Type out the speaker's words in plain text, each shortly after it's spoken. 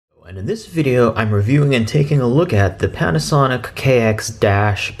And in this video, I'm reviewing and taking a look at the Panasonic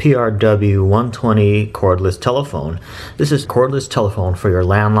KX-PRW120 cordless telephone. This is a cordless telephone for your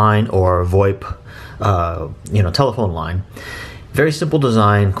landline or VoIP, telephone line. Very simple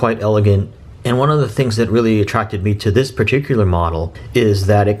design, quite elegant. And one of the things that really attracted me to this particular model is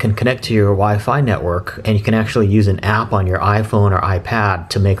that it can connect to your Wi-Fi network, and you can actually use an app on your iPhone or iPad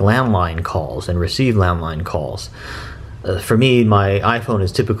to make landline calls and receive landline calls. For me, my iPhone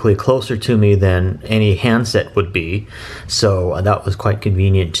is typically closer to me than any handset would be, so that was quite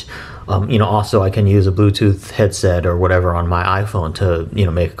convenient. Also I can use a Bluetooth headset or whatever on my iPhone to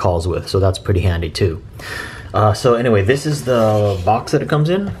make calls with, so that's pretty handy too. So anyway, this is the box that it comes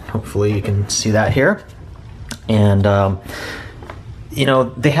in. Hopefully you can see that here. And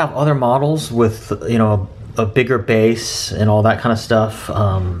they have other models with a bigger base and all that kind of stuff.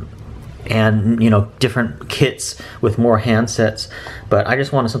 And different kits with more handsets, but I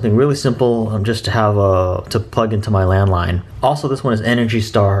just wanted something really simple, just to have to plug into my landline. Also, this one is Energy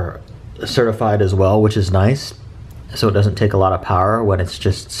Star certified as well, which is nice, so it doesn't take a lot of power when it's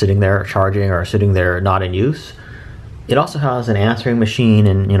just sitting there charging or sitting there not in use. It also has an answering machine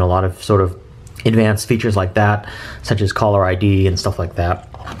and a lot of sort of advanced features like that, such as caller ID and stuff like that.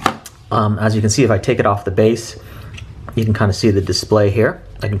 As you can see, if I take it off the base, you can kind of see the display here.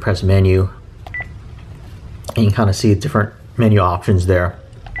 I can press menu, and you can kind of see different menu options there.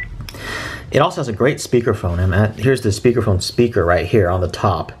 It also has a great speakerphone, and here's the speakerphone speaker right here on the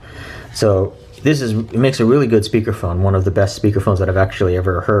top. So it makes a really good speakerphone, one of the best speakerphones that I've actually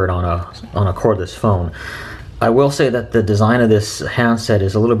ever heard on a cordless phone. I will say that the design of this handset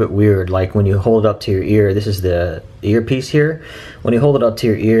is a little bit weird. Like when you hold it up to your ear, this is the earpiece here. When you hold it up to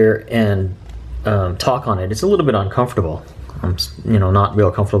your ear and talk on it, it's a little bit uncomfortable. Not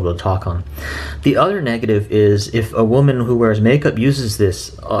real comfortable to talk on. The other negative is if a woman who wears makeup uses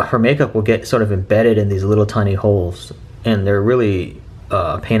this, her makeup will get sort of embedded in these little tiny holes, and they're really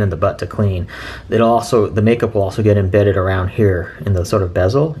a pain in the butt to clean. The makeup will also get embedded around here in the sort of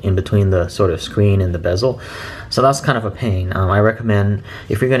bezel, in between the sort of screen and the bezel. So that's kind of a pain. I recommend,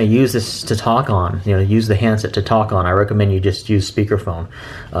 if you're going to use this to talk on, use the handset to talk on, I recommend you just use speakerphone.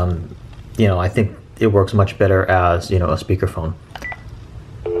 I think it works much better as a speakerphone.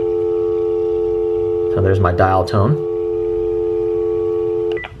 So there's my dial tone,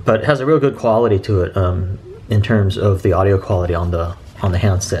 but it has a real good quality to it in terms of the audio quality on the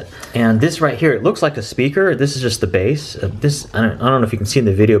handset. And this right here, it looks like a speaker. This is just the base. I don't know if you can see in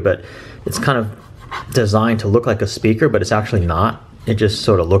the video, but it's kind of designed to look like a speaker, but it's actually not. It just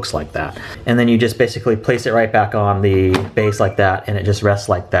sort of looks like that. And then you just basically place it right back on the base like that, and it just rests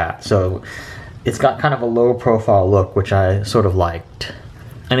like that. So it's got kind of a low profile look, which I sort of liked.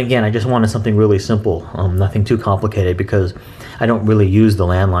 And again, I just wanted something really simple, nothing too complicated, because I don't really use the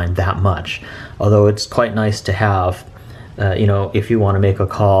landline that much. Although it's quite nice to have, if you want to make a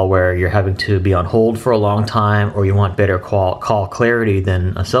call where you're having to be on hold for a long time, or you want better call clarity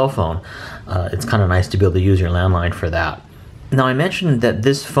than a cell phone, it's kind of nice to be able to use your landline for that. Now, I mentioned that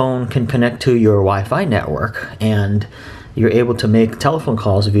this phone can connect to your Wi-Fi network, and you're able to make telephone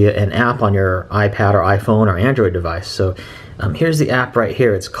calls via an app on your iPad or iPhone or Android device. So here's the app right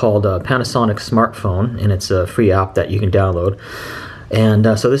here. It's called Panasonic Smartphone, and it's a free app that you can download.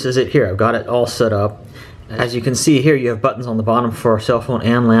 And so this is it here. I've got it all set up. As you can see here, you have buttons on the bottom for cell phone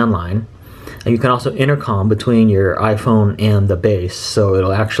and landline. And you can also intercom between your iPhone and the base, so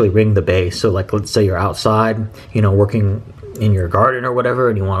it'll actually ring the base. So like, let's say you're outside, working in your garden or whatever,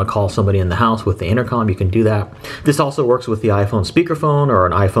 and you want to call somebody in the house with the intercom, you can do that. This also works with the iPhone speakerphone or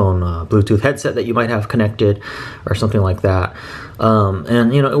an iPhone Bluetooth headset that you might have connected or something like that.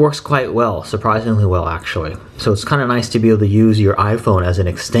 And it works quite well, surprisingly well actually. So it's kind of nice to be able to use your iPhone as an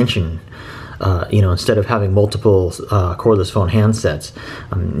extension, instead of having multiple cordless phone handsets.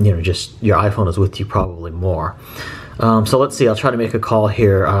 Just your iPhone is with you probably more. So let's see, I'll try to make a call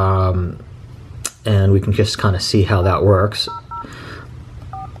here, and we can just kind of see how that works.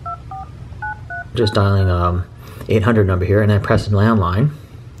 Just dialing 800 number here, and then pressing landline.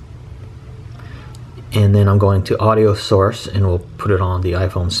 And then I'm going to audio source, and we'll put it on the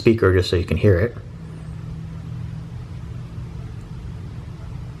iPhone speaker just so you can hear it.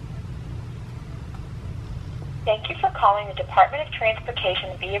 Thank you for calling the Department of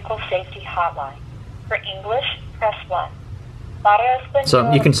Transportation Vehicle Safety Hotline. For English, press 1.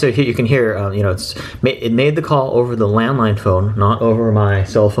 So you can hear, it made the call over the landline phone, not over my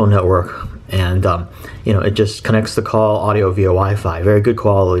cell phone network, and it just connects the call audio via Wi-Fi. Very good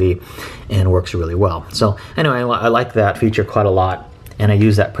quality, and works really well. So anyway, I like that feature quite a lot. and I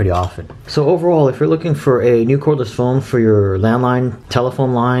use that pretty often. So overall, if you're looking for a new cordless phone for your landline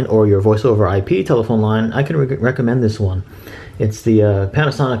telephone line or your voice over IP telephone line, I can recommend this one. It's the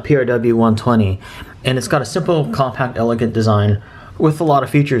Panasonic KX-PRW120, and it's got a simple, compact, elegant design with a lot of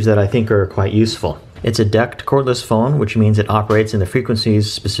features that I think are quite useful. It's a decked cordless phone, which means it operates in the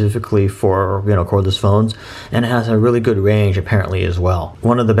frequencies specifically for, cordless phones, and it has a really good range apparently as well.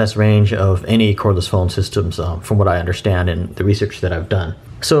 One of the best range of any cordless phone systems, from what I understand in the research that I've done.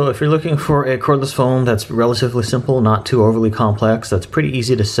 So if you're looking for a cordless phone that's relatively simple, not too overly complex, that's pretty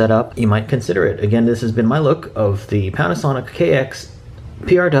easy to set up, you might consider it. Again, this has been my look of the Panasonic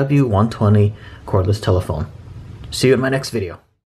KX-PRW120 cordless telephone. See you in my next video.